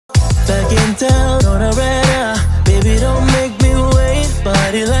back in town on a red baby, don't make me wait.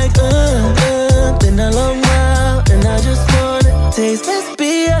 Body like been a long while, and I just wanna taste. Let's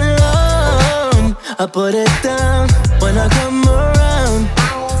be alone. I put it down when I come around.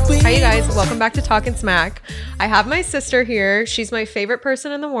 Hi you guys, welcome back to Talkin Smack. I have my sister here. She's my favorite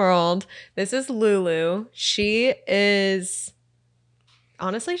person in the world. This is Lulu. She is,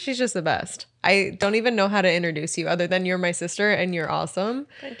 honestly, she's just the best. I don't even know how to introduce you other than you're my sister and you're awesome.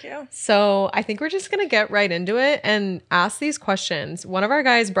 Thank you. So I think we're just going to get right into it and ask these questions. One of our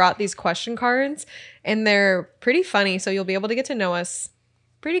guys brought these question cards and they're pretty funny. So you'll be able to get to know us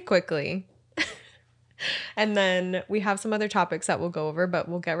pretty quickly. And then we have some other topics that we'll go over, but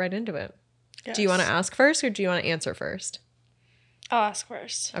we'll get right into it. Yes. Do you want to ask first or do you want to answer first? I'll ask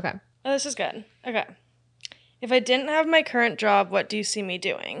first. Okay. Oh, this is good. Okay. If I didn't have my current job, what do you see me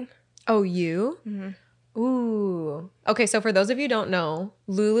doing? Oh, you? Mm-hmm. Ooh. Okay, so for those of you who don't know,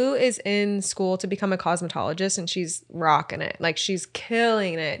 Lulu is in school to become a cosmetologist and she's rocking it. Like she's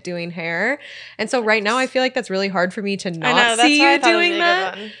killing it doing hair. And so right now I feel like that's really hard for me to not see you doing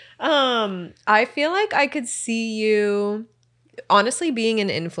that. I feel like I could see you honestly being an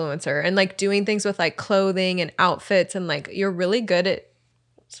influencer and like doing things with like clothing and outfits, and like you're really good at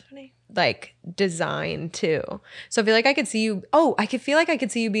like design too. So I feel like I could see you. Oh, I feel like I could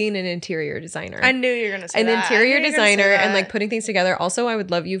see you being an interior designer. I knew you were gonna say an that. interior designer and like putting things together. Also, I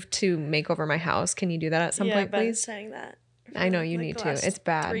would love you to make over my house. Can you do that at some point, please? Yeah, saying that. I know you need to. It's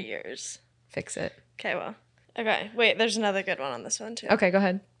bad. 3 years. Fix it. Okay, well. Okay, wait. There's another good one on this one too. Okay, go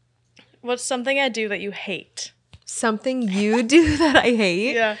ahead. What's something I do that you hate? Something you do that I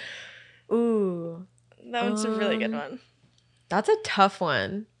hate? Yeah. Ooh. That one's a really good one. That's a tough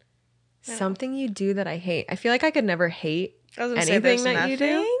one. Something you do that I hate. I feel like I could never hate anything that you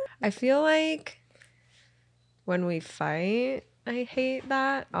do. I feel like when we fight, I hate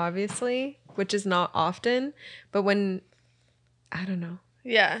that, obviously, which is not often. But when, I don't know.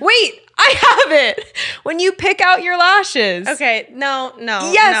 Yeah. Wait, I have it. When you pick out your lashes. Okay, no.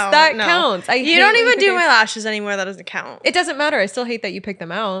 Yes, that counts. You don't even do my lashes anymore. That doesn't count. It doesn't matter. I still hate that you pick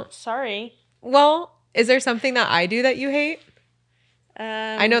them out. Sorry. Well, is there something that I do that you hate?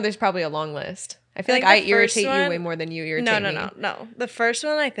 I know there's probably a long list. I feel like I irritate you way more than you irritate me. No. The first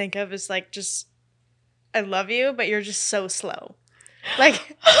one I think of is like just, I love you, but you're just so slow. Like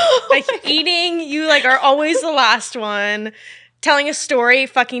eating, you like are always the last one. Telling a story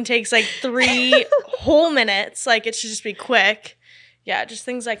fucking takes like 3 whole minutes. Like it should just be quick. Yeah, just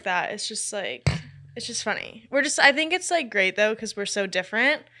things like that. It's just like, it's just funny. I think it's like great though because we're so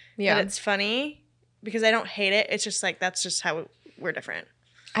different. Yeah. That it's funny because I don't hate it. It's just like, that's just how we're different.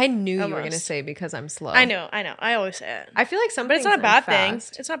 I knew you were going to say because I'm slow. I know. I always say it. I feel like but it's not a bad thing.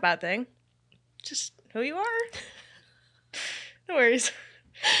 It's not a bad thing. Just who you are. No worries.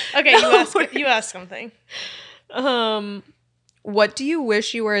 Okay, you ask something. What do you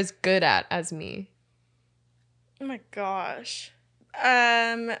wish you were as good at as me? Oh my gosh.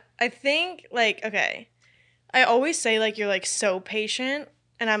 I think like, okay. I always say like you're like so patient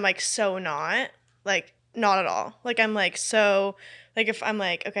and I'm like so not. Like not at all. Like I'm like so like if I'm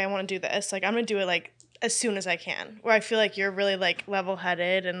like, okay, I want to do this, like I'm gonna do it like as soon as I can. Where I feel like you're really like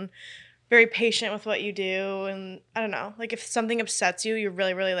level-headed and very patient with what you do, and I don't know, like if something upsets you, you're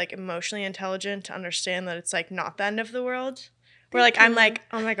really, really like emotionally intelligent to understand that it's like not the end of the world. Where like I'm like,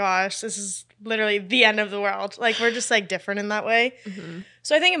 oh my gosh, this is literally the end of the world. Like we're just like different in that way. Mm-hmm.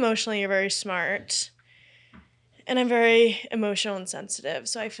 So I think emotionally you're very smart, and I'm very emotional and sensitive.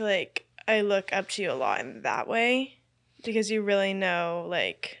 So I feel like I look up to you a lot in that way because you really know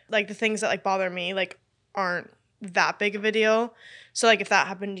like the things that like bother me like aren't that big of a deal. So like if that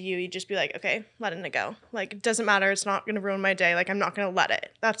happened to you, you'd just be like, okay, letting it go. Like it doesn't matter. It's not going to ruin my day. Like I'm not going to let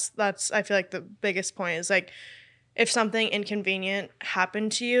it. That's I feel like the biggest point is like if something inconvenient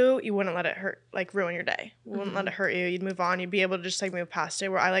happened to you, you wouldn't let it ruin your day. You wouldn't let it hurt you. You'd move on. You'd be able to just like move past it,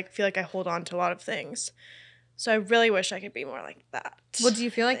 where I like feel like I hold on to a lot of things. So I really wish I could be more like that. Well, do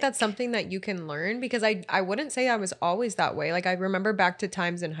you feel like that's something that you can learn? Because I wouldn't say I was always that way. Like I remember back to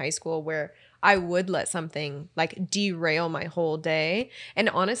times in high school where I would let something like derail my whole day. And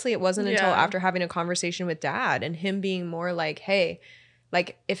honestly, it wasn't until after having a conversation with Dad and him being more like, hey,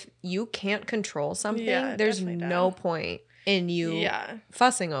 like if you can't control something, there's no point in you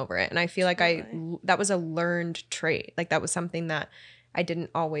fussing over it. And I feel like that was a learned trait. Like that was something that I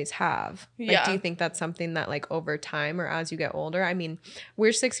didn't always have. Like, do you think that's something that like over time or as you get older? I mean,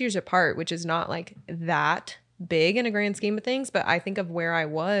 we're 6 years apart, which is not like that big in a grand scheme of things, but I think of where I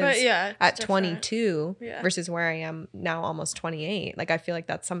was at 22 versus where I am now almost 28. Like I feel like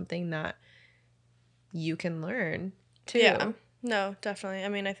that's something that you can learn too. No, definitely. I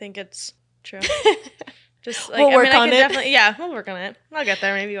mean, I think it's true. Just like, We'll work I on can it. definitely, yeah, we'll work on it. I'll get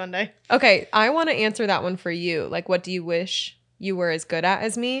there maybe one day. Okay, I want to answer that one for you. Like, what do you wish you were as good at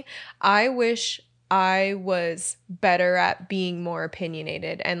as me? I wish I was better at being more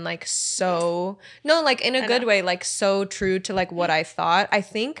opinionated and like no, like in a I good know. way, like so true to like what I thought. I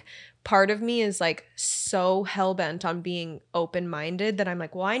think part of me is like so hell bent on being open minded that I'm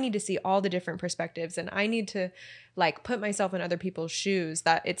like, well, I need to see all the different perspectives and I need to like put myself in other people's shoes,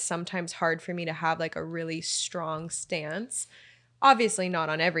 that it's sometimes hard for me to have like a really strong stance. Obviously not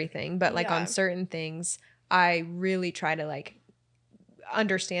on everything, but like on Yeah. certain things, I really try to like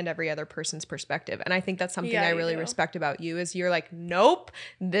understand every other person's perspective. And I think that's something Yeah, I you really do. respect about you is you're like, nope,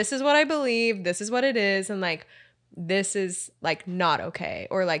 this is what I believe, this is what it is, and like this is like not okay,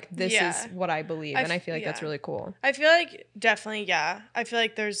 or like this Yeah. is what I believe. And I feel like that's yeah. really cool. I feel like definitely, yeah. I feel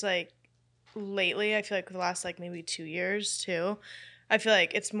like there's like lately, I feel like the last like maybe 2 years too, I feel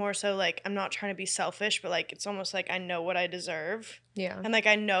like it's more so like I'm not trying to be selfish, but like it's almost like I know what I deserve. Yeah. And like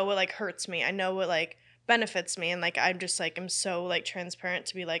I know what like hurts me. I know what like benefits me. And like I'm just like I'm so like transparent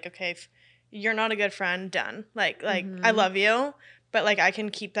to be like, okay, if you're not a good friend, done. Like I love you, but like I can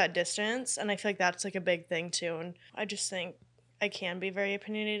keep that distance. And I feel like that's like a big thing too. And I just think I can be very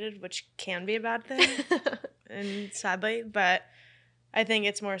opinionated, which can be a bad thing. And sadly, but I think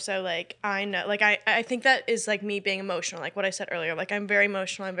it's more so like I know, like I think that is like me being emotional, like what I said earlier. Like I'm very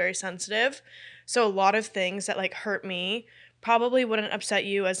emotional, I'm very sensitive. So a lot of things that like hurt me probably wouldn't upset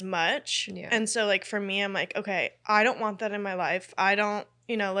you as much. Yeah. And so like for me, I'm like, okay, I don't want that in my life. I don't,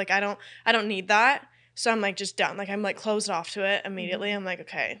 like I don't need that. So I'm like just done. Like I'm like closed off to it immediately. I'm like,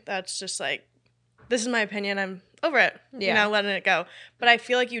 okay, that's just like, this is my opinion. I'm over it. Yeah. Letting it go. But I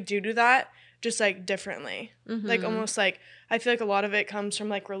feel like you do that just like differently. Like almost like I feel like a lot of it comes from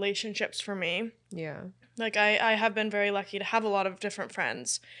like relationships for me. Yeah. Like I have been very lucky to have a lot of different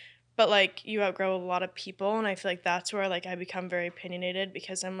friends, but like you outgrow a lot of people, and I feel like that's where like I become very opinionated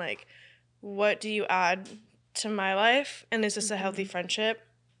because I'm like, what do you add to my life? And is this a healthy friendship?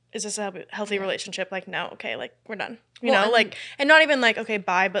 Is this a healthy relationship? Like, no, okay, like we're done. You know, like, and not even like, okay,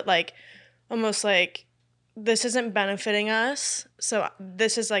 bye, but like almost like this isn't benefiting us. So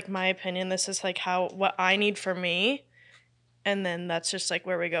this is like my opinion. This is like what I need for me. And then that's just like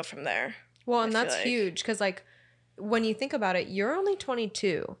where we go from there. Well, and I feel that's like. huge because like when you think about it, you're only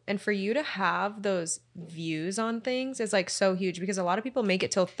 22, and for you to have those views on things is like so huge because a lot of people make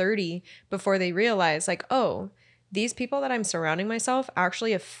it till 30 before they realize like, oh, these people that I'm surrounding myself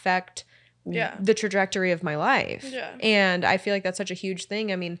actually affect the trajectory of my life. Yeah. And I feel like that's such a huge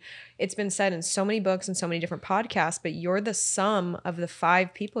thing. I mean, it's been said in so many books and so many different podcasts, but you're the sum of the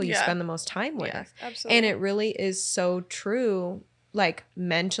 5 people you spend the most time with. Yeah, absolutely. And it really is so true, like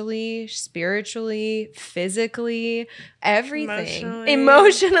mentally, spiritually, physically, everything.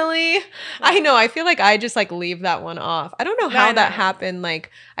 Emotionally. I know. I feel like I just like leave that one off. I don't know how that happened. Like,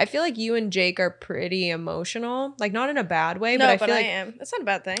 I feel like you and Jake are pretty emotional, like not in a bad way, but I feel like I am. That's not a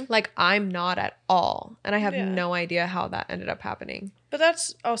bad thing. like I'm not at all. And I have no idea how that ended up happening. But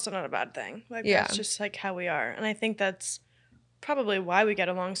that's also not a bad thing. Like, that's just like how we are. And I think that's probably why we get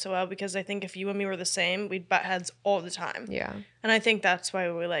along so well, because I think if you and me were the same, we'd butt heads all the time. Yeah. And I think that's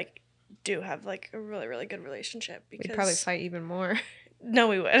why we like do have like a really, really good relationship. Because We'd probably fight even more. No,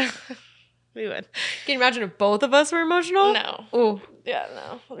 we would. We would. Can you imagine if both of us were emotional? No. Oh. Yeah,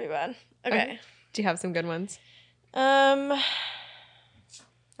 no. It'll be bad. Okay. Do you have some good ones? I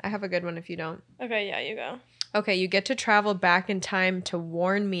have a good one if you don't. Okay, yeah, you go. Okay, you get to travel back in time to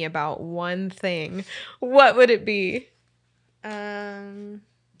warn me about one thing. What would it be? Oh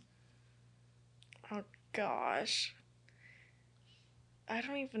gosh. I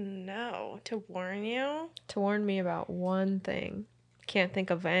don't even know. To warn you? To warn me about one thing. Can't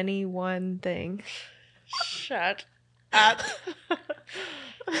think of any one thing. Shut up. I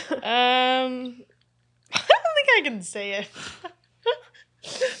don't think I can say it.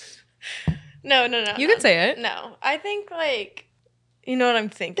 No. You can say it. No. I think like you know what I'm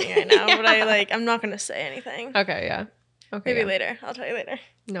thinking right now, but I'm not gonna say anything. Okay, yeah. Okay. Maybe later. I'll tell you later.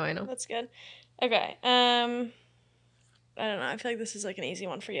 No, I know. That's good. Okay. I don't know. I feel like this is like an easy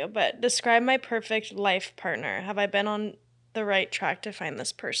one for you, but describe my perfect life partner. Have I been on the right track to find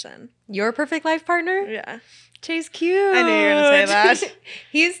this person? Your perfect life partner? Yeah. Chase cute. I knew you were gonna say that.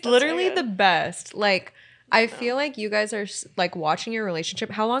 He's literally so the best. Like, I feel like you guys are like watching your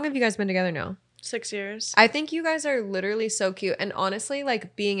relationship. How long have you guys been together now? 6 years. I think you guys are literally so cute. And honestly,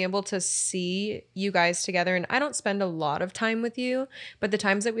 like being able to see you guys together, and I don't spend a lot of time with you, but the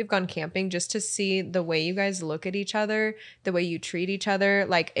times that we've gone camping, just to see the way you guys look at each other, the way you treat each other,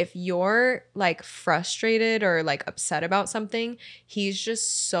 like if you're like frustrated or like upset about something, he's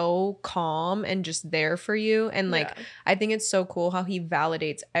just so calm and just there for you. And like, I think it's so cool how he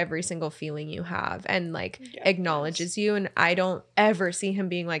validates every single feeling you have and like acknowledges you. And I don't ever see him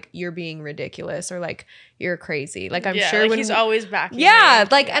being like, you're being ridiculous or like you're crazy. Like I'm sure like when he's always backing me.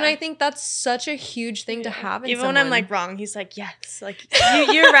 and I think that's such a huge thing to have in even someone. when I'm like wrong, he's like, yes, like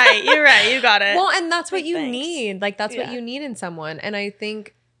you're right, you got it. Well, and that's what you thanks. need. Like that's what you need in someone. And I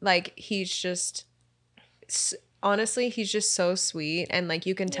think like he's just honestly, he's just so sweet, and like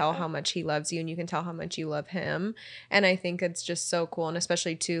you can tell how much he loves you and you can tell how much you love him. And I think it's just so cool. And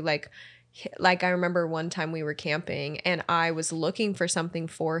especially too, like I remember one time we were camping and I was looking for something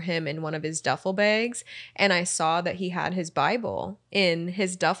for him in one of his duffel bags, and I saw that he had his Bible in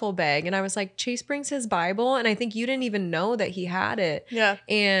his duffel bag, and I was like, Chase brings his Bible, and I think you didn't even know that he had it. Yeah.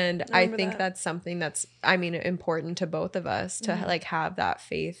 And I think that's something that's, I mean, important to both of us to like have that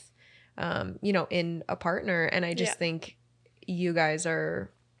faith you know, in a partner. And I just think you guys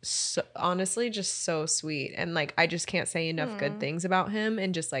are so, honestly just so sweet, and like I just can't say enough good things about him.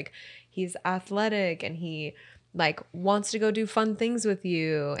 And just like he's athletic and he like wants to go do fun things with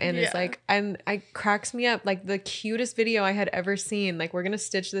you, and it's like I cracks me up. Like the cutest video I had ever seen, like we're gonna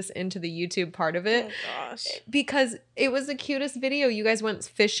stitch this into the YouTube part of it. Oh gosh. Because it was the cutest video. You guys went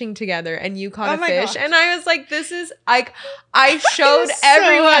fishing together and you caught a fish, and I was like, this is like, I showed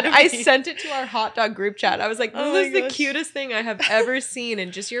everyone. I sent it to our hot dog group chat. I was like, this is the cutest thing I have ever seen.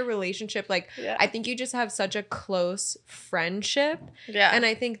 And just your relationship, like I think you just have such a close friendship. Yeah. And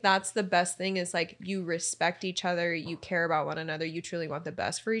I think that's the best thing, is like you respect each other, you care about one another, you truly want the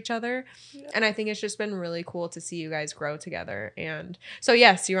best for each other. And I think it's just been really cool to see you guys grow together. And so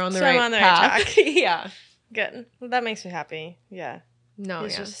yes, you're on the right path. Yeah. Good. Well, that makes me happy. Yeah. No,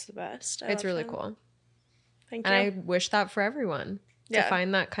 He's just the best. It's really cool. Thank you. And I wish that for everyone, to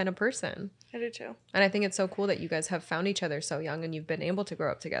find that kind of person. I do too. And I think it's so cool that you guys have found each other so young and you've been able to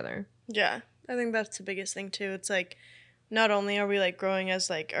grow up together. Yeah. I think that's the biggest thing too. It's like, not only are we like growing as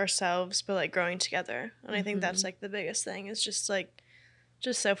like ourselves, but like growing together. And I think that's like the biggest thing. It's just like,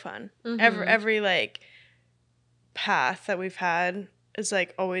 just so fun. Every like path that we've had is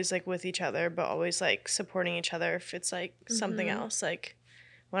like always like with each other, but always like supporting each other if it's like something else. Like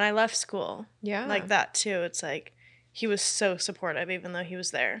when I left school, like that too. It's like he was so supportive, even though he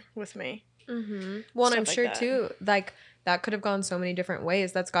was there with me. Well, and I'm sure too, like that could have gone so many different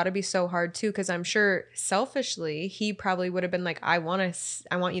ways. That's got to be so hard too, because I'm sure selfishly he probably would have been like, I want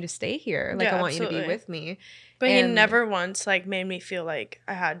you to stay here. Like I want you to be with me. But he never once like made me feel like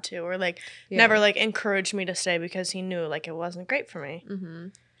I had to, or like never like encouraged me to stay, because he knew like it wasn't great for me.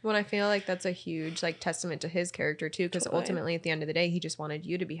 Well, I feel like that's a huge like testament to his character too, because ultimately at the end of the day, he just wanted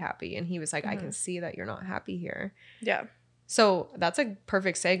you to be happy, and he was like, I can see that you're not happy here. Yeah. So that's a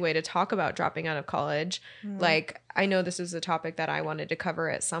perfect segue to talk about dropping out of college. Like, I know this is a topic that I wanted to cover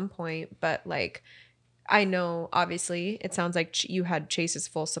at some point, but like, I know obviously it sounds like you had Chase's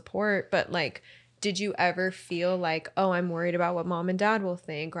full support, but like, did you ever feel like, oh, I'm worried about what mom and dad will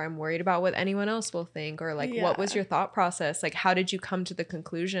think, or I'm worried about what anyone else will think, or like, what was your thought process? Like, how did you come to the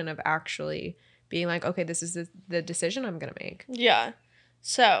conclusion of actually being like, okay, this is the decision I'm going to make? Yeah.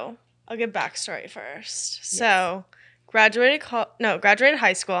 So I'll give backstory first. Yes. So graduated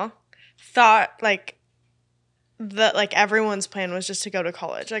high school, thought like everyone's plan was just to go to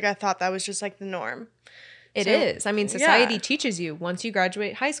college. Like I thought that was just like the norm. It is. I mean, society teaches you once you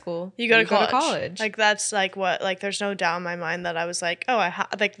graduate high school, you go to college. Like that's like what, like there's no doubt in my mind that I was like, oh,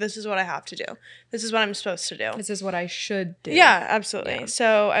 like this is what I have to do. This is what I'm supposed to do. This is what I should do. Yeah, absolutely. Yeah.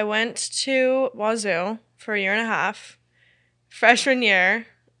 So I went to Wazoo for a year and a half. Freshman year,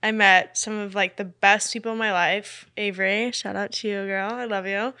 I met some of like the best people in my life. Avery, shout out to you, girl. I love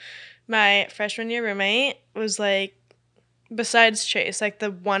you. My freshman year roommate was like, besides Chase, like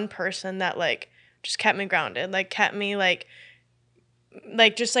the one person that like just kept me grounded, like kept me like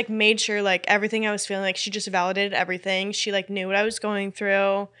just like made sure like everything I was feeling, like she just validated everything. She like knew what I was going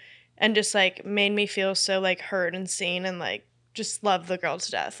through and just like made me feel so like heard and seen, and like just loved the girl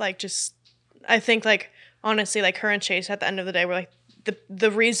to death. Like just, I think like honestly, like her and Chase at the end of the day were like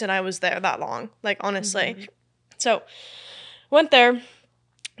the reason I was there that long, like honestly. So went there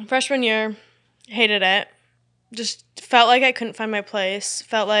freshman year, hated it, just felt like I couldn't find my place,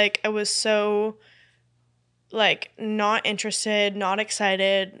 felt like I was so like not interested, not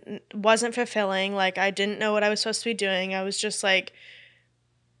excited, wasn't fulfilling. Like I didn't know what I was supposed to be doing. I was just like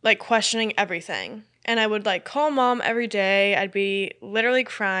like questioning everything. And I would like call mom every day. I'd be literally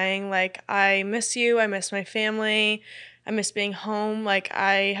crying. Like, I miss you. I miss my family. I miss being home. Like,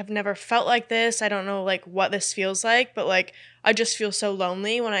 I have never felt like this. I don't know like what this feels like, but like I just feel so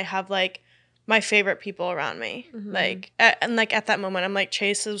lonely when I have like my favorite people around me. Like, and like at that moment, I'm like,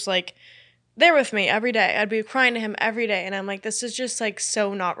 Chase was like there with me every day. I'd be crying to him every day. And I'm like, this is just like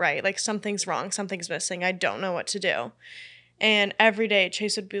so not right. Like, something's wrong. Something's missing. I don't know what to do. And every day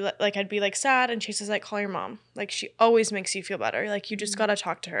Chase would be like, I'd be like sad, and Chase is like, call your mom. Like, she always makes you feel better. Like, you just gotta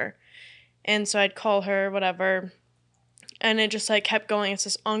talk to her. And so I'd call her, whatever. And it just like kept going. It's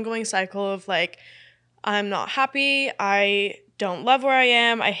this ongoing cycle of like, I'm not happy. I don't love where I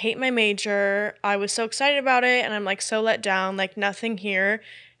am. I hate my major. I was so excited about it, and I'm like so let down. Like, nothing here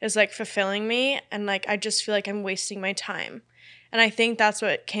is like fulfilling me. And like, I just feel like I'm wasting my time. And I think that's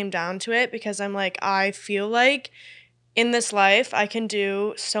what came down to it, because I'm like, I feel like in this life, I can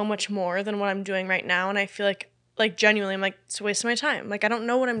do so much more than what I'm doing right now. And I feel like genuinely, I'm like, it's a waste of my time. Like, I don't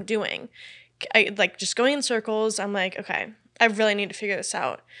know what I'm doing. I like just going in circles. I'm like, okay, I really need to figure this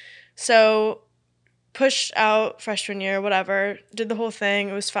out. So pushed out freshman year, whatever, did the whole thing.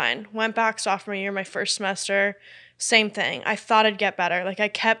 It was fine. Went back sophomore year, my first semester, same thing. I thought it'd get better. Like, I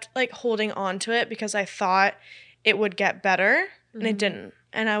kept like holding on to it because I thought it would get better, and it didn't.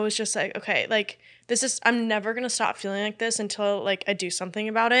 And I was just like, okay, like, I'm never going to stop feeling like this until like I do something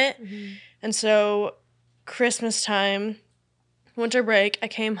about it. And so Christmas time, winter break, I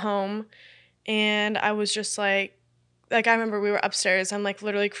came home, and I was just like I remember we were upstairs. I'm like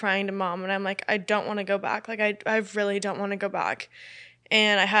literally crying to mom, and I'm like, I don't want to go back. Like, I really don't want to go back.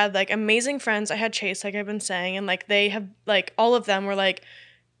 And I had like amazing friends. I had Chase, like I've been saying, and like they have like all of them were like,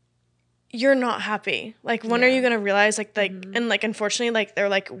 you're not happy. Like, when are you going to realize like and like, unfortunately, like they're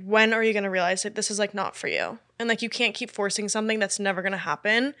like, when are you going to realize that this is like not for you? And like, you can't keep forcing something that's never going to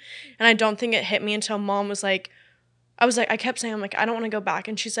happen. And I don't think it hit me until mom was like, I kept saying, I'm like, I don't want to go back.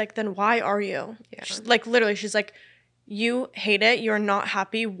 And she's like, then why are you? Yeah. Like, literally, she's like, you hate it. You're not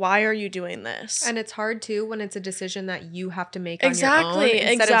happy. Why are you doing this? And it's hard too when it's a decision that you have to make on your own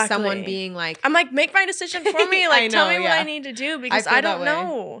instead of someone being like, I'm like, make my decision for me. Like, tell me what I need to do, because I don't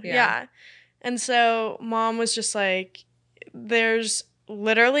know. Yeah. And so mom was just like, there's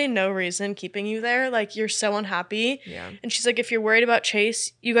literally no reason keeping you there. Like, you're so unhappy. Yeah. And she's like, if you're worried about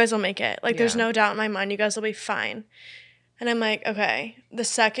Chase, you guys will make it. Like, there's no doubt in my mind. You guys will be fine. And I'm like, okay. The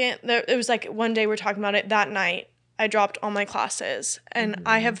second, it was like one day we're talking about it that night. I dropped all my classes, and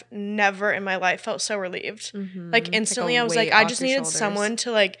I have never in my life felt so relieved. Like, instantly, I was like, I just needed someone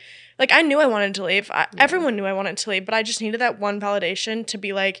to like I knew I wanted to leave. Everyone knew I wanted to leave, but I just needed that one validation to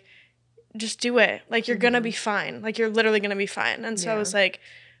be like, just do it. Like, you're gonna be fine. Like, you're literally gonna be fine. And so I was like,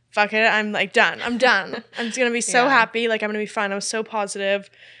 fuck it. I'm like done. I'm done. I'm just gonna be so happy. Like, I'm gonna be fine. I was so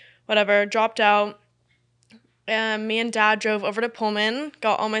positive. Whatever. Dropped out. Me and dad drove over to Pullman,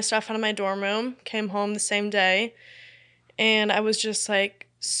 got all my stuff out of my dorm room, came home the same day. And I was just like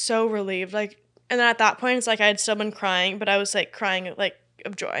so relieved. Like, and then at that point, it's like I had still been crying, but I was like crying like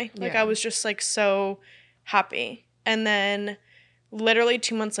of joy. Like, I was just like so happy. And then literally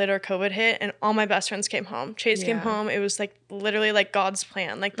 2 months later, COVID hit, and all my best friends came home. Chase came home. It was like literally like God's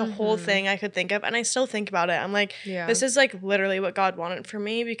plan, like the whole thing I could think of. And I still think about it. I'm like, this is like literally what God wanted for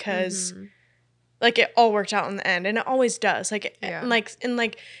me, because like it all worked out in the end, and it always does. Like, and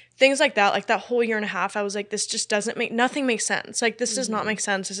like things like that, like that whole year and a half, I was like, this just nothing makes sense. Like, this does not make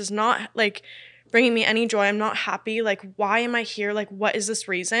sense. This is not like bringing me any joy. I'm not happy. Like, why am I here? Like, what is this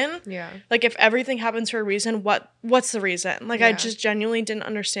reason? Yeah. Like, if everything happens for a reason, what's the reason? Like, I just genuinely didn't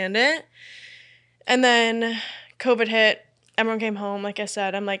understand it. And then COVID hit. Everyone came home. Like I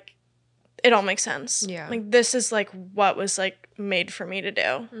said, I'm like, it all makes sense. Yeah. Like, this is like what was like made for me to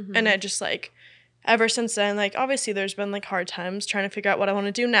do. And it just like, ever since then, like, obviously there's been like hard times trying to figure out what I want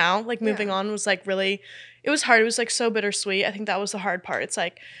to do now. Like, moving on was like really, it was hard. It was like so bittersweet. I think that was the hard part. It's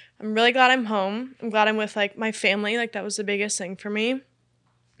like, I'm really glad I'm home. I'm glad I'm with like my family. Like, that was the biggest thing for me.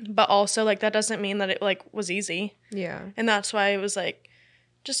 But also, like, that doesn't mean that it like was easy. Yeah. And that's why it was like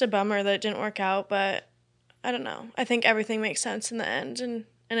just a bummer that it didn't work out. But I don't know. I think everything makes sense in the end, and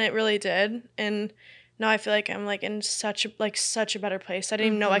it really did. And now I feel like I'm like in such a better place. I didn't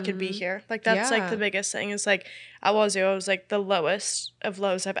even know I could be here. Like, that's like the biggest thing is like I was like the lowest of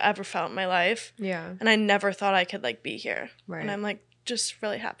lows I've ever felt in my life. Yeah. And I never thought I could like be here. Right. And I'm like just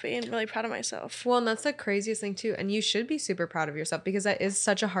really happy and really proud of myself. Well, and that's the craziest thing too. And you should be super proud of yourself, because that is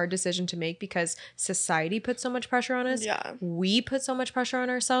such a hard decision to make, because society puts so much pressure on us. Yeah. We put so much pressure on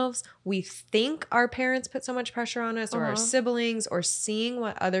ourselves. We think our parents put so much pressure on us, or our siblings, or seeing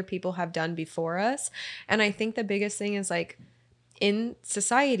what other people have done before us. And I think the biggest thing is like, in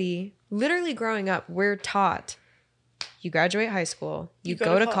society, literally growing up, we're taught you graduate high school, you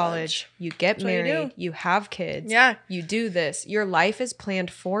go to college, you get married, you have kids, you do this. Your life is planned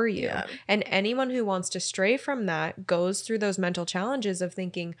for you. Yeah. And anyone who wants to stray from that goes through those mental challenges of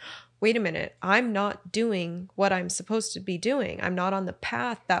thinking, wait a minute, I'm not doing what I'm supposed to be doing. I'm not on the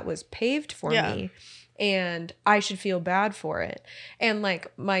path that was paved for me. And I should feel bad for it. And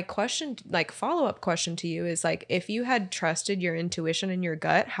like my question, like follow-up question to you is like, if you had trusted your intuition and your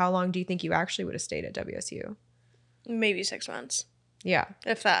gut, how long do you think you actually would have stayed at WSU? Maybe 6 months. Yeah.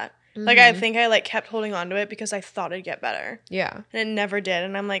 If that. Mm-hmm. Like, I think I, like, kept holding on to it because I thought it'd get better. Yeah. And it never did.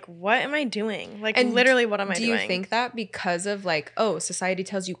 And I'm like, what am I doing? Like, and literally, what am I doing? Do you think that because of, like, oh, society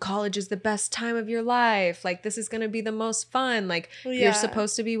tells you college is the best time of your life. Like, this is going to be the most fun. Like, you're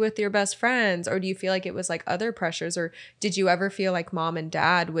supposed to be with your best friends. Or do you feel like it was, like, other pressures? Or did you ever feel like mom and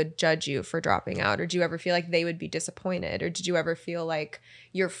dad would judge you for dropping out? Or do you ever feel like they would be disappointed? Or did you ever feel like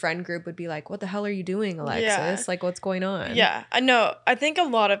your friend group would be like, what the hell are you doing, Alexis? Yeah. Like, what's going on? Yeah, I know. I think a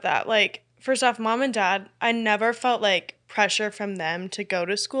lot of that, like, first off, mom and dad, I never felt, like, pressure from them to go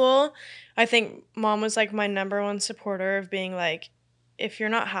to school. I think mom was, like, my number one supporter of being, like, if you're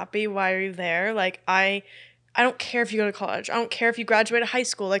not happy, why are you there? Like, I don't care if you go to college. I don't care if you graduate high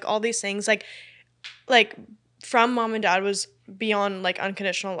school. Like, all these things, like, from mom and dad was beyond, like,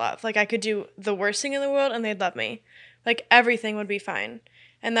 unconditional love. Like, I could do the worst thing in the world and they'd love me. Like, everything would be fine.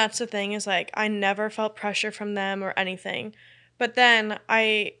 And that's the thing is, like, I never felt pressure from them or anything. But then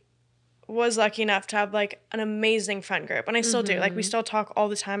I was lucky enough to have, like, an amazing friend group. And I still do. Like, we still talk all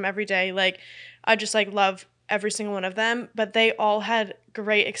the time, every day. Like, I just, like, love every single one of them. But they all had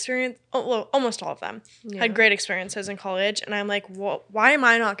great experience. Oh, well, almost all of them had great experiences in college. And I'm like, well, why am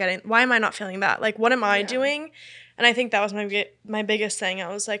I not feeling that? Like, what am I doing? And I think that was my biggest thing.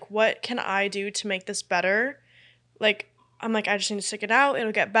 I was like, what can I do to make this better? Like, I'm like, I just need to stick it out.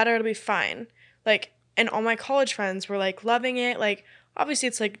 It'll get better. It'll be fine. Like, and all my college friends were, like, loving it. Like, obviously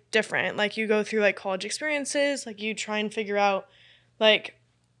it's, like, different. Like, you go through, like, college experiences. Like, you try and figure out, like,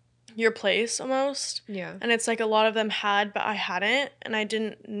 your place almost. Yeah. And it's, like, a lot of them had, but I hadn't. And I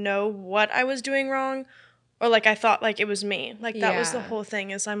didn't know what I was doing wrong. Or, like, I thought, like, it was me. Like, that was the whole thing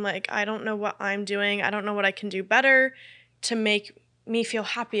is I'm like, I don't know what I'm doing. I don't know what I can do better to make me feel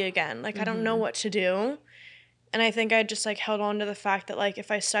happy again. Like, I don't know what to do. And I think I just, like, held on to the fact that, like,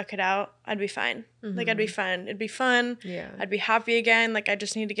 if I stuck it out, I'd be fine. Like, I'd be fine. It'd be fun. Yeah. I'd be happy again. Like, I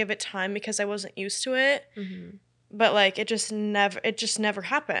just need to give it time because I wasn't used to it. But, like, it just never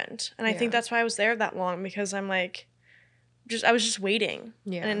happened. And I think that's why I was there that long because I'm, like, I was just waiting.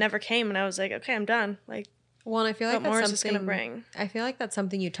 Yeah. And it never came. And I was like, okay, I'm done. Like, well, and I feel like what more is this going to bring? I feel like that's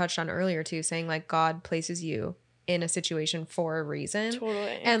something you touched on earlier, too, saying, like, God places you in a situation for a reason.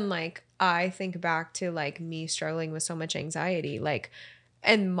 Totally. And, like, I think back to, like, me struggling with so much anxiety, like,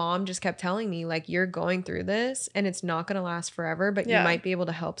 and mom just kept telling me, like, you're going through this and it's not going to last forever, but you might be able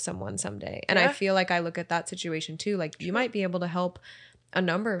to help someone someday. And I feel like I look at that situation too. Like, you might be able to help a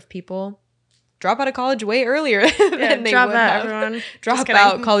number of people drop out of college way earlier than they would have. Everyone. Drop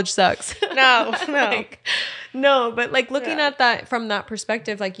out. College sucks. No. Like, no, but, like, looking at that from that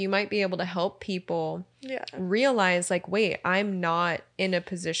perspective, like, you might be able to help people realize, like, wait, I'm not in a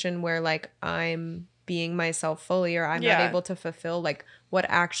position where, like, I'm being myself fully, or I'm not able to fulfill, like, what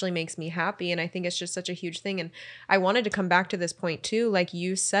actually makes me happy. And I think it's just such a huge thing. And I wanted to come back to this point too. Like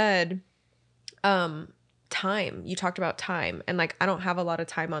you said, time. You talked about time, and, like, I don't have a lot of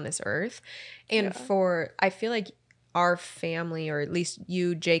time on this earth. And I feel like our family, or at least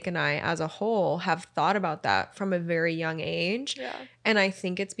you, Jake, and I as a whole, have thought about that from a very young age. Yeah. And I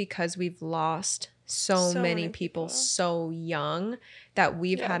think it's because we've lost so many people so young that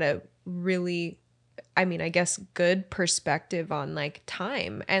we've had a really, I mean, I guess, good perspective on, like,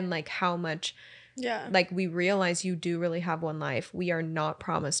 time and, like, how much, like, we realize you do really have one life. We are not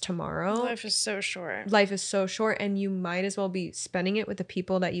promised tomorrow. Life is so short. Life is so short, and you might as well be spending it with the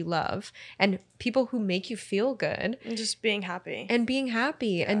people that you love and people who make you feel good. And just being happy. And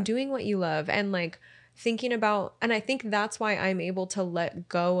doing what you love, and, like, thinking about, and I think that's why I'm able to let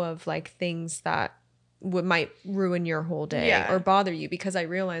go of, like, things that might ruin your whole day or bother you, because I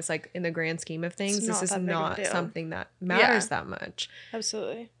realize, like, in the grand scheme of things, this is not something that matters that much.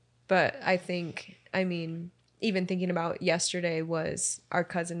 Absolutely. But I think, I mean, even thinking about yesterday was our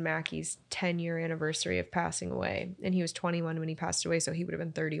cousin Mackie's 10-year anniversary of passing away. And he was 21 when he passed away, so he would have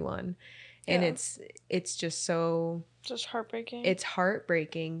been 31. And it's just so... Just heartbreaking. It's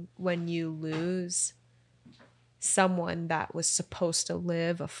heartbreaking when you lose someone that was supposed to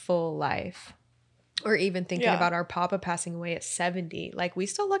live a full life Or even thinking Yeah. about our papa passing away at 70. Like, we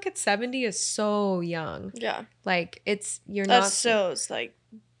still look at 70 as so young. Yeah. Like, you're That's not. so, it's like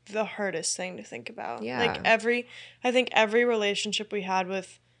the hardest thing to think about. Yeah. Like I think every relationship we had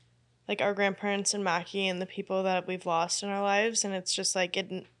with like our grandparents and Mackie and the people that we've lost in our lives, and it's just like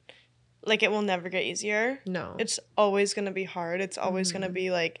it will never get easier. No. It's always going to be hard. It's always going to be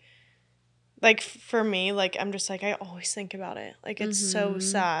like for me, like I'm just like I always think about it. Like it's so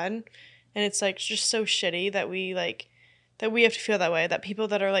sad, and it's like just so shitty that we have to feel that way. That people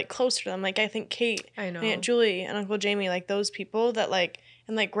that are like closer to them, like I think Kate, I know. and Aunt Julie and Uncle Jamie, like those people that like,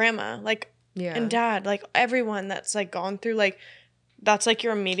 and like grandma, like Yeah. and dad, like everyone that's like gone through like that's like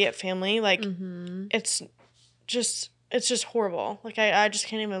your immediate family. Like it's just horrible. Like I just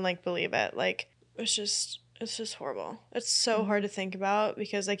can't even like believe it. Like it's just horrible. It's so hard to think about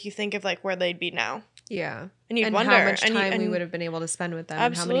because like you think of like where they'd be now. Yeah. And you'd and wonder how much time and we would have been able to spend with them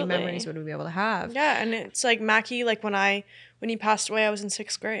Absolutely. and how many memories would we be able to have. Yeah, and it's like Mackie, like when he passed away, I was in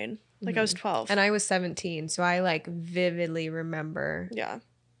 6th grade. Like I was 12. And I was 17, so I like vividly remember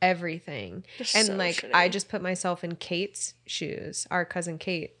everything. Just and so like shitty. I just put myself in Kate's shoes, our cousin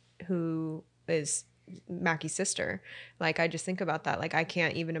Kate, who is Mackie's sister. Like I just think about that. Like I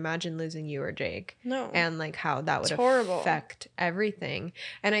can't even imagine losing you or Jake. No. And like how that would horrible. affect everything.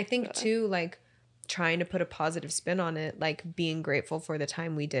 And I think too, like trying to put a positive spin on it, like being grateful for the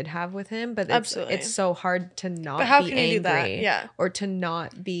time we did have with him. But Absolutely. it's so hard to not But how be can you angry do that? Yeah. or to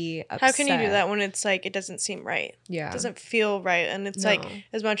not be upset. How can you do that when it's like it doesn't seem right? Yeah. It doesn't feel right. And it's No. like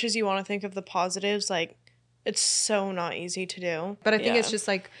as much as you want to think of the positives, like it's so not easy to do. But I think it's just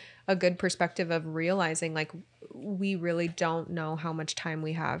like a good perspective of realizing like we really don't know how much time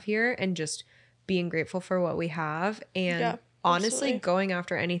we have here and just being grateful for what we have and honestly absolutely. going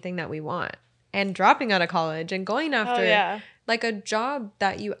after anything that we want and dropping out of college and going after like a job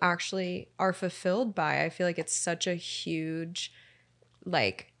that you actually are fulfilled by. I feel like it's such a huge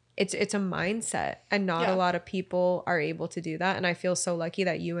like it's a mindset and not a lot of people are able to do that. And I feel so lucky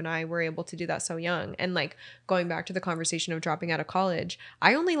that you and I were able to do that so young. And like going back to the conversation of dropping out of college,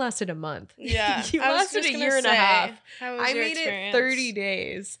 I only lasted a month. Yeah. You I was lasted just a gonna year and a say, half. how was I your made experience? it 30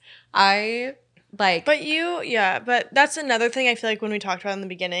 days. I like But but that's another thing I feel like when we talked about in the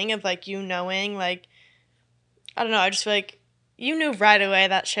beginning of like you knowing like I don't know, I just feel like you knew right away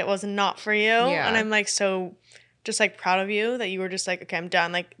that shit was not for you. Yeah. And I'm like so just like proud of you that you were just like, okay, I'm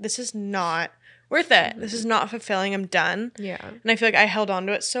done. Like this is not worth it. This is not fulfilling. I'm done. yeah. And I feel like I held on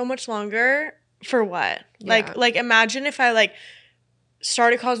to it so much longer for what? Yeah. Like imagine if I like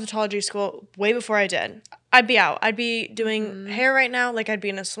started cosmetology school way before I did. I'd be out. I'd be doing hair right now. Like I'd be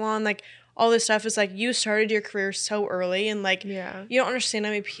in a salon. Like all this stuff is like you started your career so early and like you don't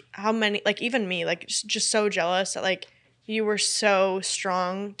understand how many like even me like just so jealous that like you were so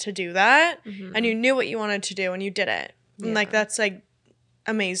strong to do that and you knew what you wanted to do and you did it. And like that's like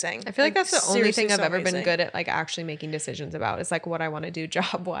amazing. I feel like that's the only thing I've so ever been amazing. good at like actually making decisions about. It's like what I want to do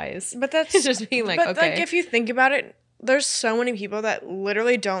job wise. But that's It's just being like, but okay. like if you think about it, there's so many people that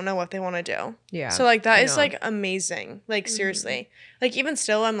literally don't know what they want to do. Yeah. So like that I is know. like amazing. Like seriously. Like even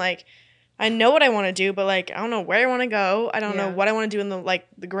still I'm like I know what I want to do, but like I don't know where I want to go. I don't know what I want to do in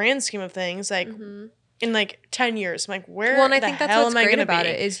the grand scheme of things. Like in like 10 years, I'm like where Well, and I the think that's hell what's am I great gonna about be?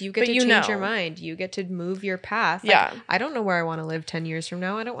 it is you get But to you change your know. mind. You get to move your path. Like, Yeah. I don't know where I want to live 10 years from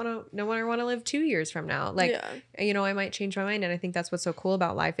now. I don't want to know where I want to live 2 years from now. Like, you know, I might change my mind. And I think that's what's so cool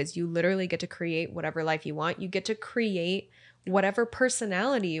about life is you literally get to create whatever life you want. You get to create whatever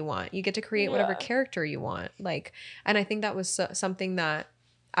personality you want. You get to create whatever character you want. Like, and I think that was something that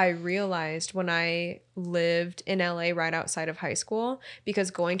I realized when I lived in LA right outside of high school,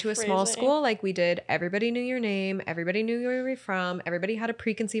 because going to a small Crazy. school like we did, everybody knew your name, everybody knew where you were from, everybody had a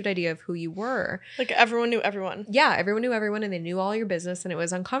preconceived idea of who you were. Like everyone knew everyone. Yeah, everyone knew everyone and they knew all your business and it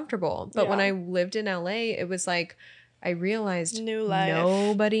was uncomfortable. But when Yeah. I lived in LA, it was like I realized New life.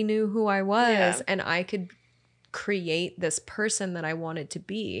 nobody knew who I was Yeah. and I could create this person that I wanted to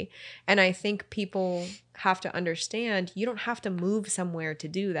be. And I think people have to understand you don't have to move somewhere to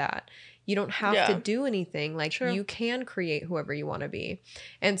do that. You don't have to do anything. Like True. you can create whoever you want to be.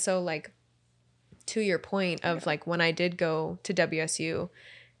 And so like to your point of like when I did go to WSU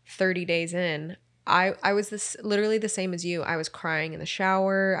 30 days in, I was literally the same as you. I was crying in the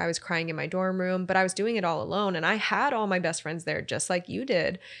shower. I was crying in my dorm room, but I was doing it all alone. And I had all my best friends there just like you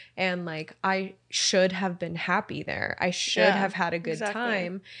did. And like, I should have been happy there. I should have had a good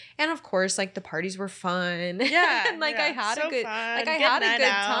time. And of course, like the parties were fun. Yeah. And like I had So a good, fun. like I Good had a night good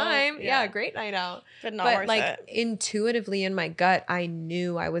out. time. Yeah. Yeah. Great night out. But not But worth like it. intuitively in my gut, I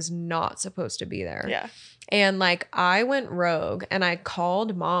knew I was not supposed to be there. Yeah. And like I went rogue and I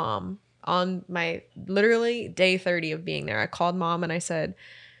called mom on my literally day 30 of being there, I called mom and I said,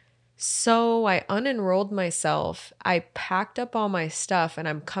 so I unenrolled myself. I packed up all my stuff and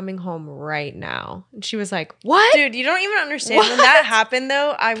I'm coming home right now. And she was like, what? Dude, you don't even understand. When that happened,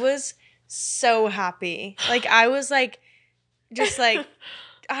 though, I was so happy. Like, I was like, just like,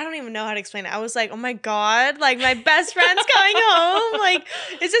 I don't even know how to explain it. I was like, oh my God, like my best friend's coming home. Like,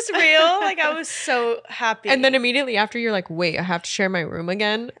 is this real? Like, I was so happy. And then immediately after, you're like, wait, I have to share my room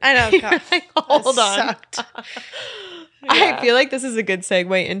again? I know. God, like, hold on. Sucked. I feel like this is a good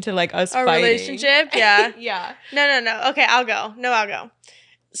segue into like us Our fighting. relationship. Yeah. Yeah. No. Okay, I'll go. No, I'll go.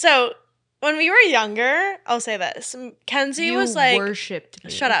 So when we were younger, I'll say this. Kenzie was like, worshipped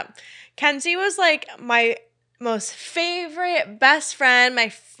me. Shut up. Kenzie was like my most favorite best friend,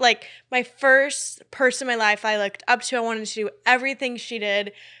 my first person in my life I looked up to. I wanted to do everything she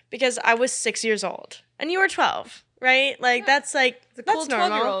did because I was 6 years old and you were 12, right? Like that's like It's a cool that's normal.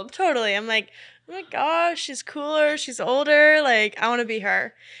 12-year-old. Totally. I'm like, oh my gosh, she's cooler, she's older, like I want to be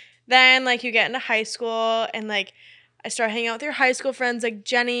her. Then like you get into high school and like I start hanging out with your high school friends like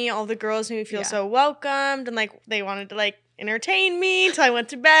Jenny, all the girls made me feel so welcomed and like they wanted to like entertain me until I went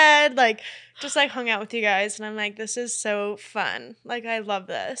to bed, like just like hung out with you guys and I'm like, this is so fun, like I love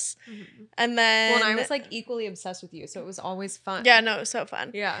this. And then Well, and I was like equally obsessed with you, so it was always fun. yeah, no, it was so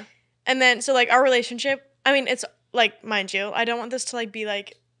fun. Yeah. And then so like our relationship, I mean, it's like, mind you, I don't want this to like be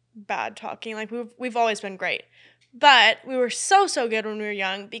like bad talking, like we've always been great, but we were so good when we were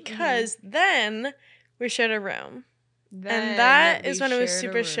young because then we shared a room. And that is when it was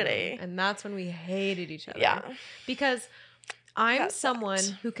super shitty. And that's when we hated each other. Yeah. Because I'm That someone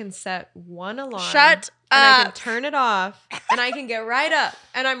sucked. who can set one alarm. Shut and I can up. turn it off and I can get right up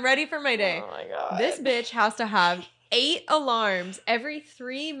and I'm ready for my day. Oh my God. This bitch has to have 8 alarms every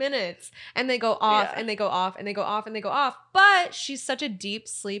 3 minutes and they go off and they go off and they go off and they go off. But she's such a deep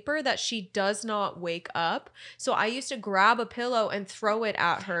sleeper that she does not wake up. So I used to grab a pillow and throw it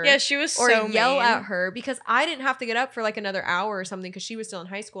at her. Yeah, she was or so yell mean. at her because I didn't have to get up for like another hour or something because she was still in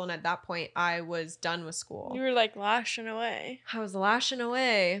high school and at that point I was done with school. You were like lashing away. I was lashing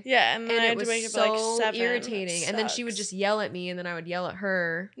away. Yeah, and then I And it had was to wake up so at like 7. irritating. It And then she would sucks. just yell at me and then I would yell at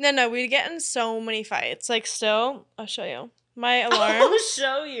her. No, we'd get in so many fights. Like still, I'll show you. My alarms. I'll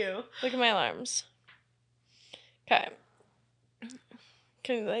show you. Look at my alarms. Okay.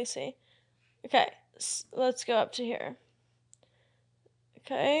 Can they see? Okay, let's go up to here.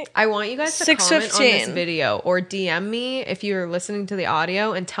 Okay. I want you guys to comment on this 6:15. video or DM me if you're listening to the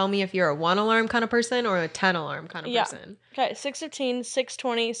audio and tell me if you're a 1 alarm kind of person or a 10 alarm kind of person. Okay, 6:15,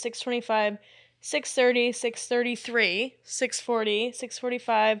 6:20, 6:25, 6:30, 6:33, 6:40,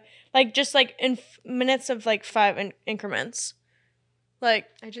 6:45. Like just like in minutes of like 5 increments. Like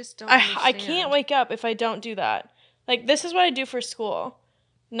I just don't I can't wake up if I don't do that. Like this is what I do for school.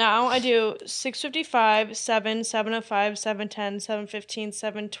 Now I do 6:55, 7, 7:05, 7:10, 7:15,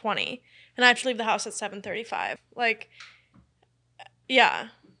 7:20. And I have to leave the house at 7:35. Like yeah.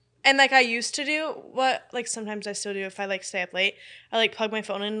 And like I used to do what like sometimes I still do if I like stay up late. I like plug my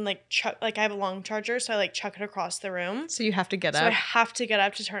phone in and like chuck, like I have a long charger, so I like chuck it across the room. So you have to get So I up. have to get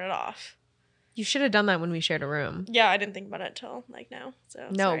up to turn it off. You should have done that when we shared a room. Yeah, I didn't think about it till like now. So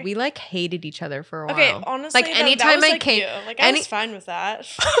No, sorry. we like hated each other for a while. Okay, honestly, like that anytime was, I like, came, you. Like I was fine with that.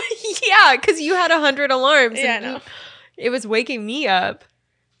 yeah, because you had 100 alarms. Yeah, I and know. It was waking me up.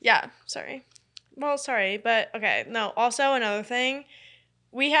 Yeah, sorry. Well, sorry, but okay. No, also another thing,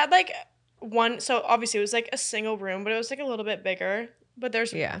 we had like one. So obviously it was like a single room, but it was like a little bit bigger. But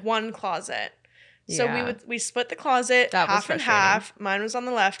there's one closet. So Yeah. we split the closet That was half and frustrating. half. Mine was on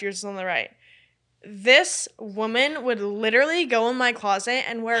the left, yours was on the right. This woman would literally go in my closet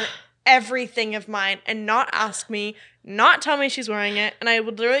and wear everything of mine and not ask me, not tell me she's wearing it, and I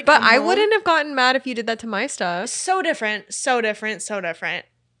would literally But come I home. wouldn't have gotten mad if you did that to my stuff. So different, so different, so different.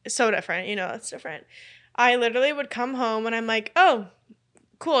 So different, you know, it's different. I literally would come home and I'm like, oh,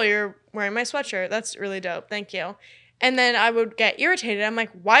 cool, you're wearing my sweatshirt. That's really dope. Thank you. And then I would get irritated. I'm like,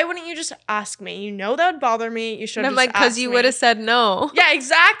 why wouldn't you just ask me? You know that would bother me. You should And have I'm just like, because asked you me. would have said no. Yeah,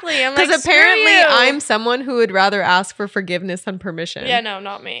 exactly. I'm like, Because screw apparently you. I'm someone who would rather ask for forgiveness than permission. Yeah, no,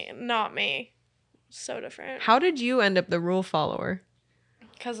 not me. Not me. So different. How did you end up the rule follower?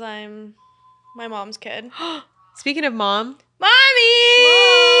 Because I'm my mom's kid. Speaking of mom.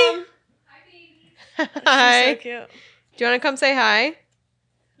 Mommy! Mom! She's Hi. so cute. Do you want to come say hi?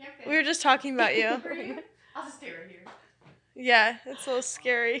 We were just talking about you. I'll just stay right here. Yeah, it's a little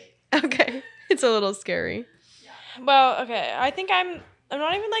scary. Okay. It's a little scary. Well, okay. I think I'm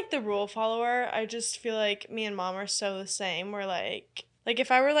not even like the rule follower. I just feel like me and mom are so the same. We're like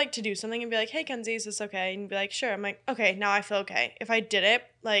if I were like to do something and be like, hey Kenzie, is this okay? And be like, sure. I'm like, okay, now I feel okay. If I did it,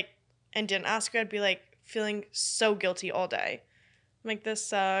 like and didn't ask you, I'd be like feeling so guilty all day. I'm like, this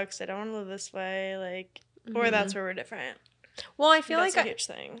sucks. I don't want to live this way. Like, or that's where we're different. Well, I feel That's like a huge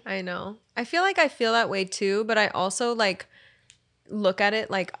thing. I know. I feel like I feel that way too, but I also like look at it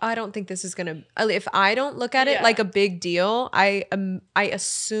like I don't think this is gonna. If I don't look at it like a big deal, I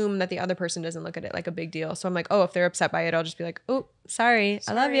assume that the other person doesn't look at it like a big deal. So I'm like, oh, if they're upset by it, I'll just be like, oh, sorry.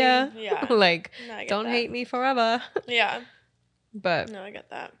 I love you. Yeah. Like, No, I get don't that. hate me forever. Yeah. But No, I get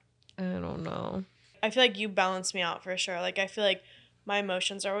that. I don't know. I feel like you balance me out for sure. Like, I feel like my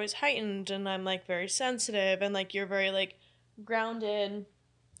emotions are always heightened, and I'm like very sensitive, and like you're very like grounded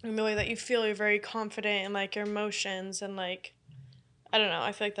in the way that you feel. You're very confident in like your emotions, and like I don't know.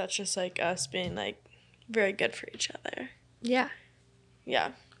 I feel like that's just like us being like very good for each other. Yeah.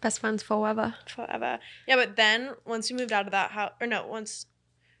 Yeah. Best friends forever. Forever. Yeah, but then once you moved out of that house, or no,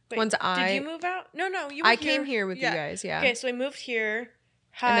 did you move out? No, you. I came here with you guys. Yeah. Okay, so we moved here.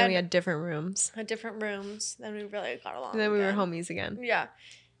 And then we had different rooms. Had different rooms. Then we really got along. And then we were again. homies again. Yeah.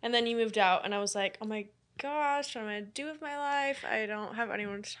 And then you moved out, and I was like, oh my gosh, what am I going to do with my life? I don't have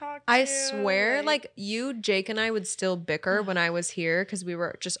anyone to talk to. I swear, like you, Jake, and I would still bicker when I was here because we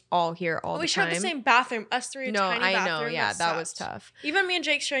were just all here all the time. We shared the same bathroom. Us three, a tiny bathroom. No, I know. Yeah, that was tough. Even me and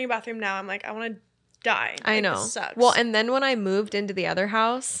Jake sharing a bathroom now, I'm like, I want to die. I know. This sucks. Well, and then when I moved into the other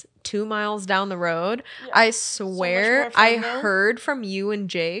house 2 miles down the road, I swear I heard from you and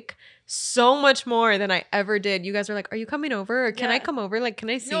Jake so much more than I ever did. You guys are like, are you coming over? Or can I come over? Like, can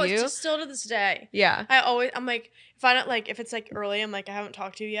I see you? No, it's just still to this day. Yeah. I'm like, if it's like early, I'm like, I haven't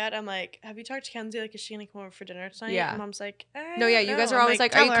talked to you yet. I'm like, have you talked to Kenzie? Like, is she gonna come over for dinner tonight? Yeah. And Mom's like, no, yeah, you guys are always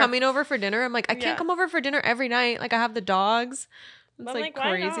like, are you coming over for dinner? I'm like, I can't Yeah. come over for dinner every night. Like, I have the dogs. It's I'm like why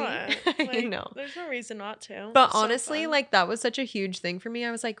crazy. not? I Like, know. There's no reason not to. But It's so honestly, fun. like that was such a huge thing for me.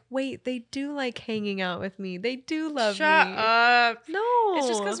 I was like, wait, they do like hanging out with me. They do love Shut me. up. No. It's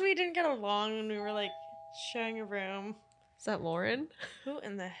just because we didn't get along when we were like sharing a room. Is that Lauren? Who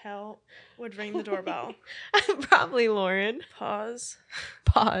in the hell would ring the doorbell? Probably Lauren. Pause.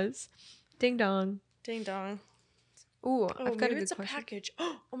 Pause. Ding dong. Ding dong. Ooh, Oh, I've got a maybe good it's a question. package.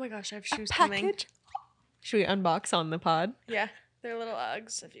 Oh my gosh, I have shoes coming. Package? Should we unbox on the pod? Yeah, they're little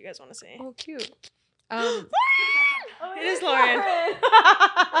Uggs if you guys want to see. Oh, cute. It is Lauren.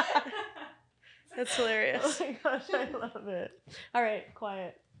 That's hilarious. Oh my gosh, I love it. All right,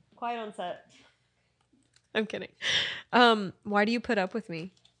 quiet. Quiet on set. I'm kidding. Why do you put up with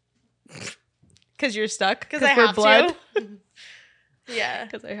me? Because you're stuck? Because I we're have blood? to. Yeah.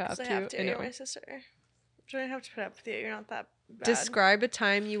 Because I have to. I have to. I You're know. my sister. I don't have to put up with you. You're not that bad. Describe a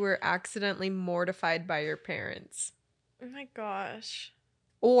time you were accidentally mortified by your parents. Oh my gosh.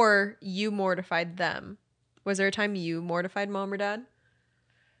 Or you mortified them. Was there a time you mortified mom or dad?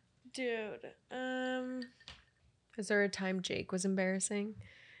 Dude. Is there a time Jake was embarrassing?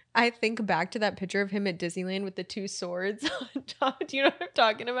 I think back to that picture of him at Disneyland with the 2 swords on top. Do you know what I'm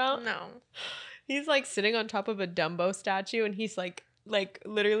talking about? No. He's like sitting on top of a Dumbo statue and he's like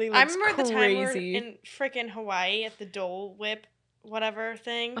literally I looks remember crazy. the time we were in freaking Hawaii at the Dole Whip whatever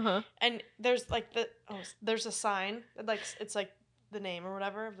thing. Uh-huh. And there's like there's a sign that like it's like the name or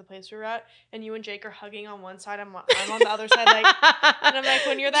whatever of the place we were at, and you and Jake are hugging on one side, I'm on the other side, like, and I'm like,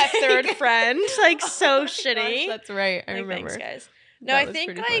 when you're that third friend, like so shitty. Gosh, that's right. I Like, remember. thanks, guys. No, That I was think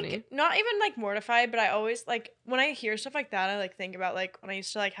pretty like funny. not even like mortified, but I always like when I hear stuff like that, I like think about like when I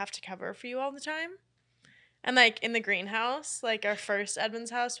used to like have to cover for you all the time. And like in the greenhouse, like our first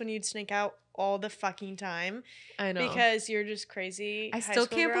Edmund's house, when you'd sneak out all the fucking time. I know. Because you're just crazy. I high still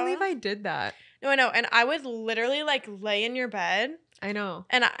school can't girl. believe I did that. No, I know. And I would literally like lay in your bed. I know.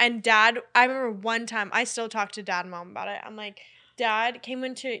 And Dad, I remember one time, I still talk to Dad and Mom about it. I'm like, Dad came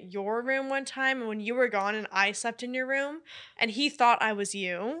into your room one time, and when you were gone and I slept in your room, and he thought I was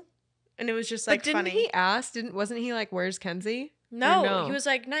you. And it was just like but didn't funny. he ask? Wasn't he like, where's Kenzie? No, no? he was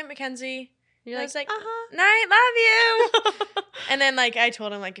like, night, MacKenzie. You're I like, was like, uh-huh. night, love you. And then like I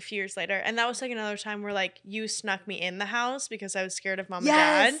told him like a few years later, and that was like another time where like you snuck me in the house because I was scared of Mom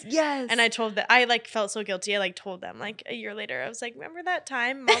Yes, and Dad. yes. And I told that I like felt so guilty. I like told them like a year later. I was like, remember that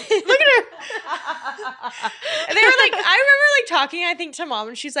time, Mom? Look at her. And they were like, I remember like talking, I think, to Mom,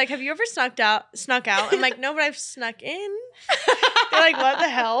 and she's like, have you ever snuck out? I'm like, no, but I've snuck in. They're like, what the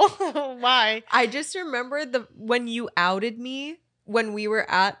hell? Why? I just remember when you outed me when we were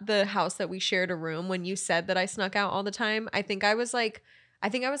at the house that we shared a room, when you said that I snuck out all the time. I think I was like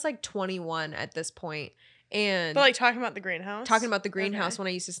 21 at this point. And But like talking about the greenhouse. talking about the greenhouse when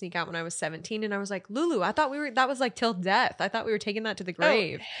I used to sneak out when I was 17, and I was like, Lulu, I thought that was like till death. I thought we were taking that to the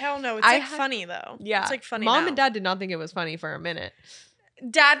grave. Oh, hell no. It's I like had- funny though. Yeah. It's like funny. Mom now. and Dad did not think it was funny for a minute.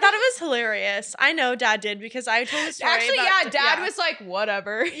 Dad thought it was hilarious. I know Dad did because I told the story. Actually, about, Dad was like,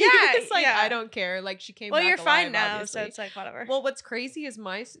 whatever. Yeah, It's like, yeah. I don't care. Like, she came Well, back you're fine alive, now, obviously. so it's like, whatever. Well, what's crazy is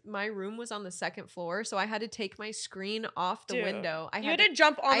my room was on the second floor, so I had to take my screen off the Dude, window. you had to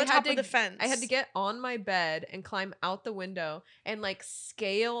jump on the top of the fence. I had to get on my bed and climb out the window and like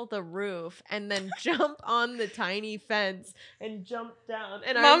scale the roof and then jump on the tiny fence and jump down.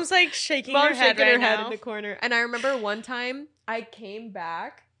 And Mom's like shaking her head shaking right her head now. in the corner. And I remember one time I came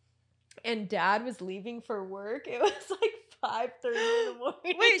back and Dad was leaving for work. It was like 5:30 in the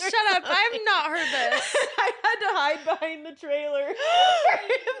morning. Wait, shut up. I have not heard this. I had to hide behind the trailer for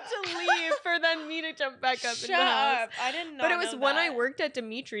him to leave for then me to jump back up in the house. I didn't know. But it was when I worked at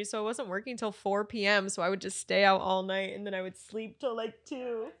Dimitri, so I wasn't working till 4 p.m. So I would just stay out all night and then I would sleep till like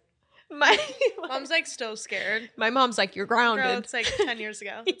 2. Mom's like still scared. My mom's like, you're grounded. Girl, it's like 10 years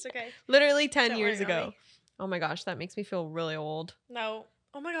ago. It's okay. Literally 10 Don't years worry, ago. mommy. Oh my gosh, that makes me feel really old. No.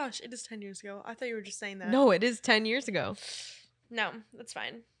 Oh my gosh, it is 10 years ago. I thought you were just saying that. No, it is 10 years ago. No, that's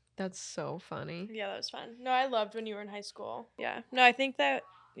fine. That's so funny. Yeah, that was fun. No, I loved when you were in high school. Yeah. No, I think that,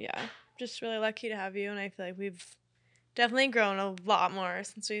 just really lucky to have you. And I feel like we've definitely grown a lot more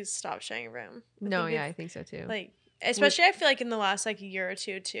since we stopped sharing a room. I think so too. Like, especially I feel like in the last like year or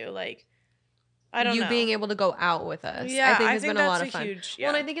two too, like, I don't know. You being able to go out with us, Yeah, I think has been a lot of fun. Huge, Well,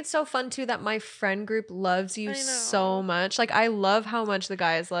 and I think it's so fun too that my friend group loves you I know. so much. Like, I love how much the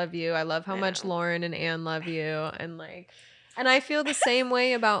guys love you. I love how I much know. Lauren and Anne love you, and like, and I feel the same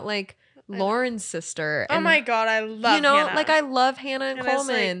way about like Lauren's sister. Oh and, my god, I love Hannah. like I love Hannah and And it's, like,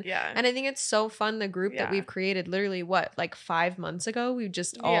 Coleman. yeah. And I think it's so fun the group that Yeah. we've created. Literally, what, like 5 months ago, we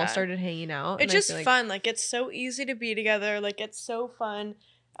just all Yeah. started hanging out. It's and I just feel like- fun. Like, it's so easy to be together. Like, it's so fun.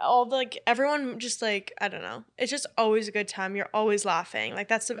 All the, like, everyone just, like, I don't know. It's just always a good time. You're always laughing. Like,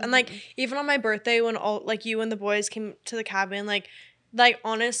 that's the, and, like, even on my birthday when all, like, you and the boys came to the cabin, like,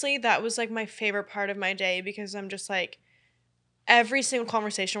 honestly, that was, like, my favorite part of my day because I'm just, like, every single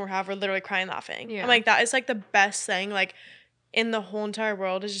conversation we're having, we're literally crying laughing. Yeah. I'm like, that is, like, the best thing, like, in the whole entire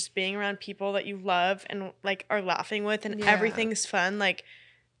world is just being around people that you love and, like, are laughing with and Yeah. everything's fun. Like,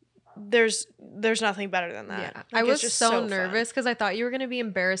 there's nothing better than that. Yeah, Like, I it's was just so fun. nervous because I thought you were gonna be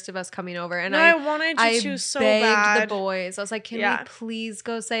embarrassed of us coming over, and No, I wanted you to so begged bad. the boys. I was like, "Can Yeah. we please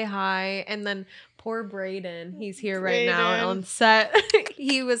go say hi?" And then poor Brayden, he's here right now Brayden. on set.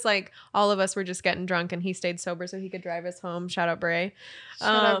 He was like, all of us were just getting drunk, and he stayed sober so he could drive us home. Shout out Bray. Shut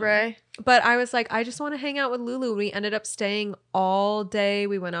up, Ray. But I was like, I just want to hang out with Lulu. We ended up staying all day.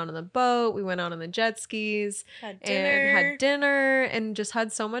 We went out on the boat. We went out on the jet skis Had and dinner. had dinner and just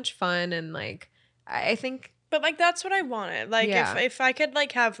had so much fun. And like, I think. But, like, that's what I wanted. Like, Yeah. if I could,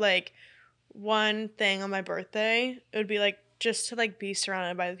 like, have, like, one thing on my birthday, it would be, like, just to, like, be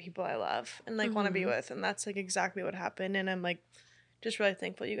surrounded by the people I love and, like, want to be with. And that's, like, exactly what happened. And I'm, like, just really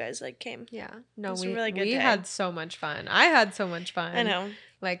thankful you guys, like, came. Yeah, no, It was a we really good we day. had so much fun. I had so much fun. I know.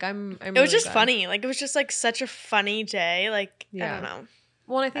 Like I'm It was really just glad. funny. Like, it was just, like, such a funny day. Like, I Yeah. don't know.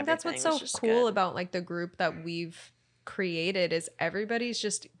 Well, and I think that's what's Everything so was just cool good. about like the group that we've created is everybody's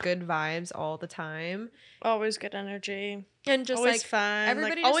just good vibes all the time Always good energy. and just Always like fun.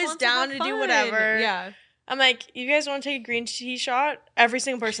 everybody Like, just always wants down to, to have do fun. whatever. Yeah, I'm like, you guys want to take a green tea shot? Every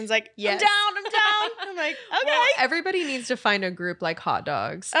single person's like, Yes. I'm down. I'm like, okay. Well, everybody needs to find a group like Hot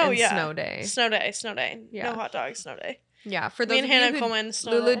Dogs Oh, and yeah. Snow Day. Snow day. Yeah. No hot dogs, snow day. Yeah, for Me those and of you Hannah who, Coleman,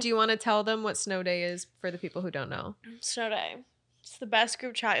 snow Lulu, day. do you want to tell them what Snow Day is for the people who don't know? Snow day. It's the best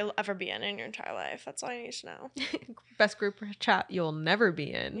group chat you'll ever be in your entire life. That's all you need to know. Best group chat you'll never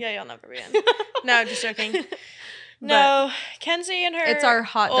be in. Yeah, you'll never be in. No, just joking. No, Kenzie and her It's our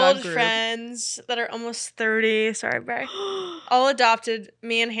hot dog old group. friends that are almost 30. Sorry, Bray. All adopted.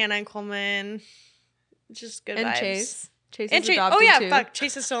 Me and Hannah and Coleman. Just good And vibes. Chase And is Chase. adopted Oh yeah, too. fuck.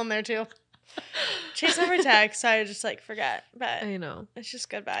 Chase is still in there too. Chase never texts, so I just like forget. But I know. it's just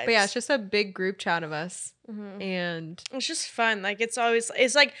good vibes. But yeah, it's just a big group chat of us. Mhm. And It's just fun. Like it's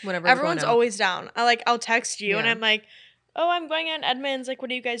like whenever we're everyone's going out. always down. I'll text you and Yeah. I'm like, oh, I'm going out in Edmonds. Like, what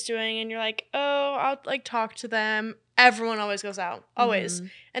are you guys doing? And you're like, oh, I'll like talk to them. Everyone always goes out. Always.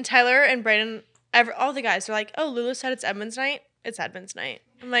 Mhm. And Tyler and Brayden, all the guys are like, oh, Lulu said it's Edmonds night. It's Edmonds night.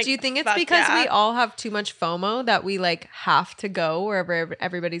 I'm like, Do you think it's fuck because yeah. we all have too much FOMO that we like have to go wherever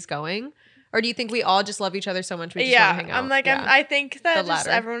everybody's going? Or do you think we all just love each other so much we just want to hang out? I'm like, Yeah. I think that The just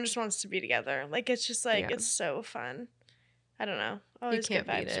latter. everyone just wants to be together. Like, it's just like, Yeah. it's so fun. I don't know. Always can't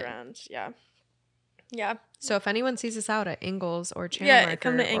good beat vibes it. around. Yeah. Yeah. So if anyone sees us out at Ingles or Channel Yeah, Marker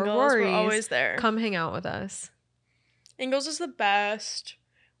come to or Ingles. Rory's, We're always there. come hang out with us. Ingles is the best.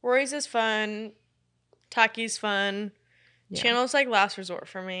 Rory's is fun. Taki's fun. Yeah. Channel's like last resort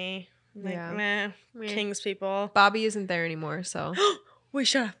for me. I'm like, Yeah. meh. Meh. King's people. Bobby isn't there anymore, so Wait,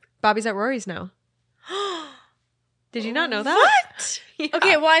 shut up. Bobby's at Rory's now. Did you not know that? What? Yeah.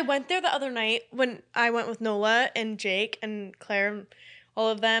 Okay, well, I went there the other night when I went with Nola and Jake and Claire and all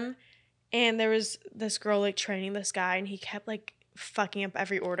of them. And there was this girl, like, training this guy, and he kept, like, fucking up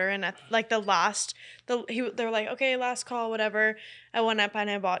every order. And at, like, they were like, okay, last call, whatever. I went up and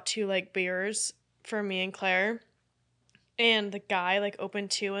I bought 2, like, beers for me and Claire. And the guy, like, opened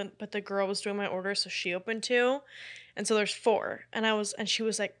 2, but the girl was doing my order, so she opened 2. And so there's 4. And she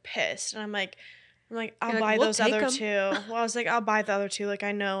was, like, pissed. And I'm like, I'll buy "We'll those take other 'em." 2. Well, I was like, I'll buy the other 2. Like,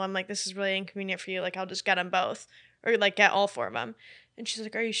 I know. I'm like, this is really inconvenient for you. Like, I'll just get them both. Or, like, get all 4 of them. And she's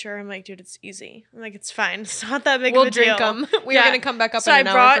like, are you sure? I'm like, dude, it's easy. I'm like, it's fine. It's not that big We'll of a deal. drink them. We're going to come back up So in I an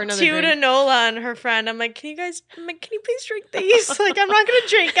hour for brought another 2 drink. to Nola and her friend. I'm like, can you please drink these? Like, I'm not going to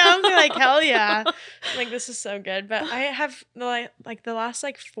drink them. They're like, hell yeah. I'm like, this is so good. But I have, like, the last,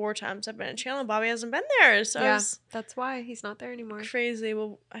 like, 4 times I've been in Channel, Bobby hasn't been there. So Yeah, it's that's why he's not there anymore. crazy.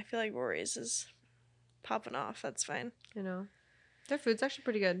 Well, I feel like Rory's is popping off. That's fine. You know, their food's actually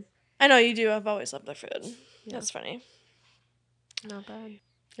pretty good. I know you do. I've always loved their food. Yeah. That's funny. Not bad.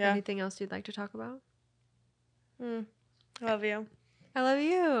 Yeah. Anything else you'd like to talk about? I love you. I love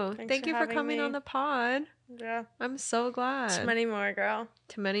you. Thanks Thank for you for having coming me. on the pod. Yeah. I'm so glad. To many more, girl.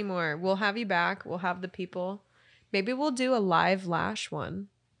 To many more. We'll have you back. We'll have the people. Maybe we'll do a live lash one.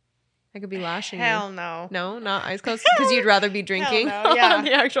 I could be lashing Hell you. no. No, not eyes closed because you'd rather be drinking no, yeah. on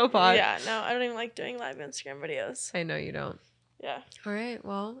the actual pod. Yeah, no, I don't even like doing live Instagram videos. I know you don't. Yeah. All right.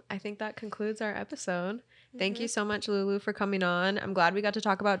 Well, I think that concludes our episode. Thank Mm-hmm. you so much, Lulu, for coming on. I'm glad we got to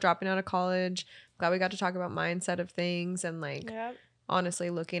talk about dropping out of college. Glad we got to talk about mindset of things and like Yep. honestly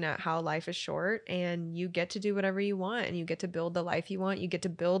looking at how life is short and you get to do whatever you want and you get to build the life you want. You get to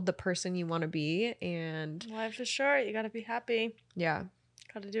build the person you want to be. And Life is short. You got to be happy. yeah.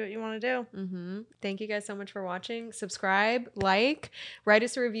 Got to do what you want to do. Thank you guys so much for watching. Subscribe, like, write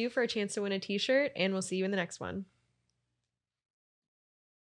us a review for a chance to win a t-shirt, and we'll see you in the next one.